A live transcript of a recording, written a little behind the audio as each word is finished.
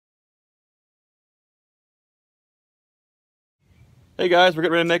Hey guys, we're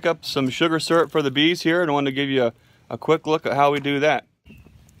getting ready to make up some sugar syrup for the bees here, and I wanted to give you a quick look at how we do that.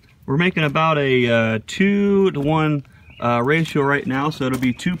 We're making about a 2-to-1 ratio right now, so it'll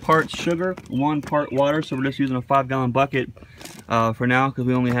be 2 parts sugar, 1 part water. So we're just using a 5-gallon bucket for now because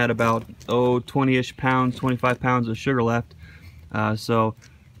we only had about 20-ish pounds, 25 pounds of sugar left. So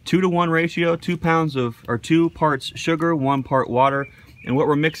 2-to-1 ratio, 2 parts sugar, 1 part water. And what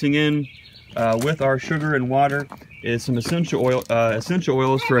we're mixing in with our sugar and water is some essential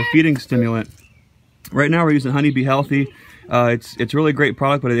oils for a feeding stimulant. Right now we're using Honey Be Healthy. It's really a great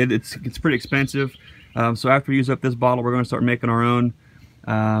product, but it's pretty expensive. So after we use up this bottle, we're going to start making our own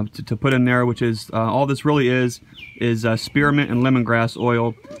to put in there, which is all this really is spearmint and lemongrass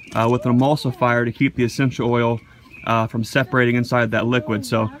oil with an emulsifier to keep the essential oil from separating inside that liquid.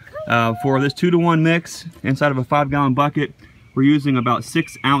 So for this 2-to-1 mix inside of a 5-gallon bucket, we're using about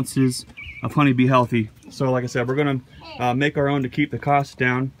 6 ounces of Honey Be Healthy. So like I said, we're going to make our own to keep the costs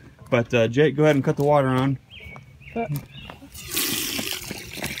down. But Jake, go ahead and cut the water on.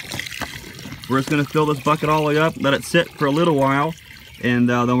 We're just going to fill this bucket all the way up, let it sit for a little while, and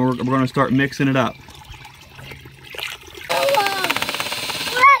then we're going to start mixing it up.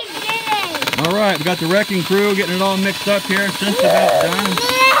 Alright, we got the wrecking crew getting it all mixed up here. It's just about done.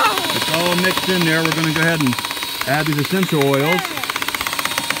 It's all mixed in there. We're going to go ahead and add these essential oils.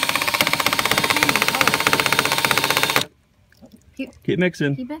 Keep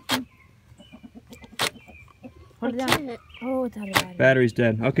mixing. Keep mixing. Put it down. Oh, it's out of battery. Battery's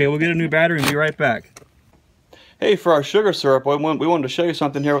dead. Okay, we'll get a new battery and be right back. Hey, for our sugar syrup, we wanted to show you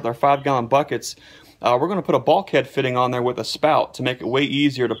something here with our 5-gallon buckets. We're going to put a bulkhead fitting on there with a spout to make it way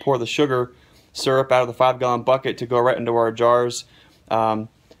easier to pour the sugar syrup out of the 5-gallon bucket to go right into our jars and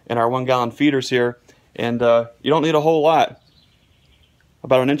our 1-gallon feeders here. And you don't need a whole lot.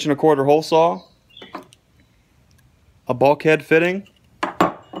 About 1 1/4 hole saw, a bulkhead fitting,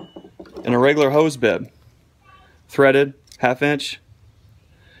 and a regular hose bib, threaded 1/2 inch.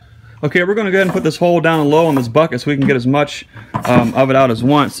 Okay, we're going to go ahead and put this hole down low on this bucket so we can get as much of it out as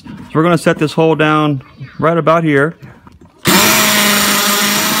once. So we're going to set this hole down right about here.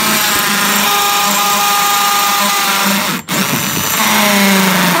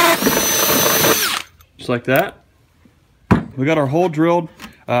 Just like that. We got our hole drilled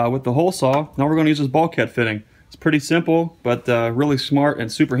with the hole saw. Now we're going to use this bulkhead fitting. It's pretty simple, but really smart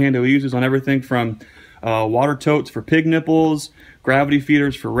and super handy. We use this on everything from water totes for pig nipples, gravity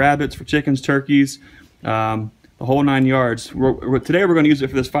feeders for rabbits, for chickens, turkeys, the whole 9 yards. Today we're going to use it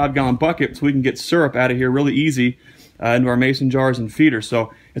for this 5-gallon bucket so we can get syrup out of here really easy into our mason jars and feeders.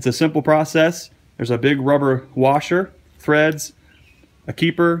 So it's a simple process. There's a big rubber washer, threads, a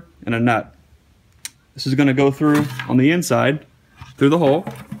keeper, and a nut. This is going to go through on the inside, through the hole,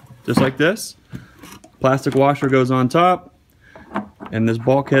 just like this. Plastic washer goes on top, and this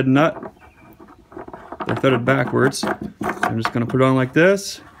bulkhead nut, they're threaded backwards. I'm just going to put it on like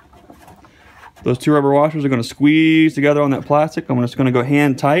this. Those 2 rubber washers are going to squeeze together on that plastic. I'm just going to go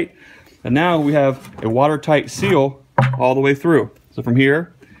hand tight. And now we have a watertight seal all the way through. So from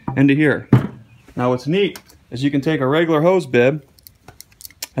here into here. Now what's neat is you can take a regular hose bib,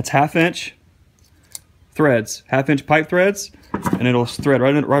 that's 1/2 inch threads, 1/2 inch pipe threads, and it'll thread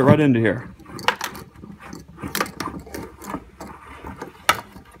right into here.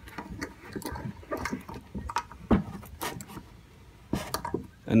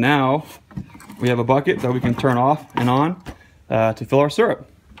 And now we have a bucket that we can turn off and on to fill our syrup.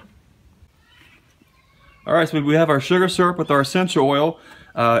 All right, so we have our sugar syrup with our essential oil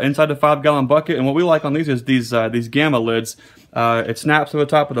inside the 5-gallon bucket. And what we like on these is these gamma lids. It snaps to the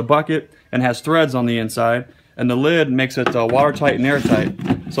top of the bucket and has threads on the inside. And the lid makes it watertight and airtight.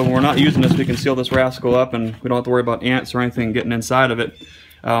 So when we're not using this, we can seal this rascal up and we don't have to worry about ants or anything getting inside of it.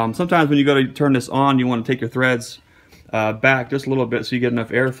 Sometimes when you go to turn this on, you want to take your threads back just a little bit so you get enough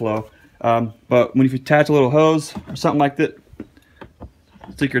airflow. But when you attach a little hose or something like that,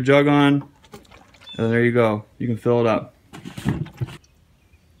 stick your jug on, and there you go. You can fill it up.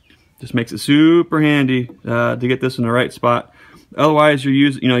 Just makes it super handy to get this in the right spot. Otherwise, you're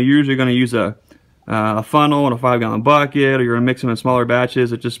usually going to use a funnel and a 5-gallon bucket, or you're going to mix them in smaller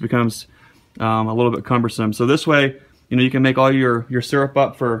batches. It just becomes a little bit cumbersome. So this way, you can make all your syrup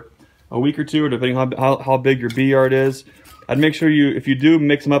up for a week or 2, or depending on how big your bee yard is. I'd make sure if you do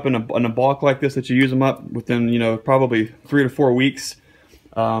mix them up in a bulk like this, that you use them up within probably 3 to 4 weeks.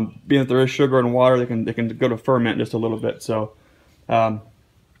 Being that there is sugar and water, they can go to ferment just a little bit. So so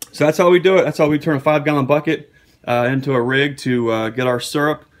that's how we do it. That's how we turn a 5-gallon bucket into a rig to get our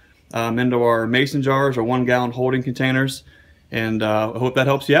syrup into our mason jars or 1-gallon holding containers. And I hope that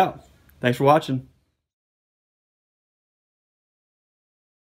helps you out. Thanks for watching.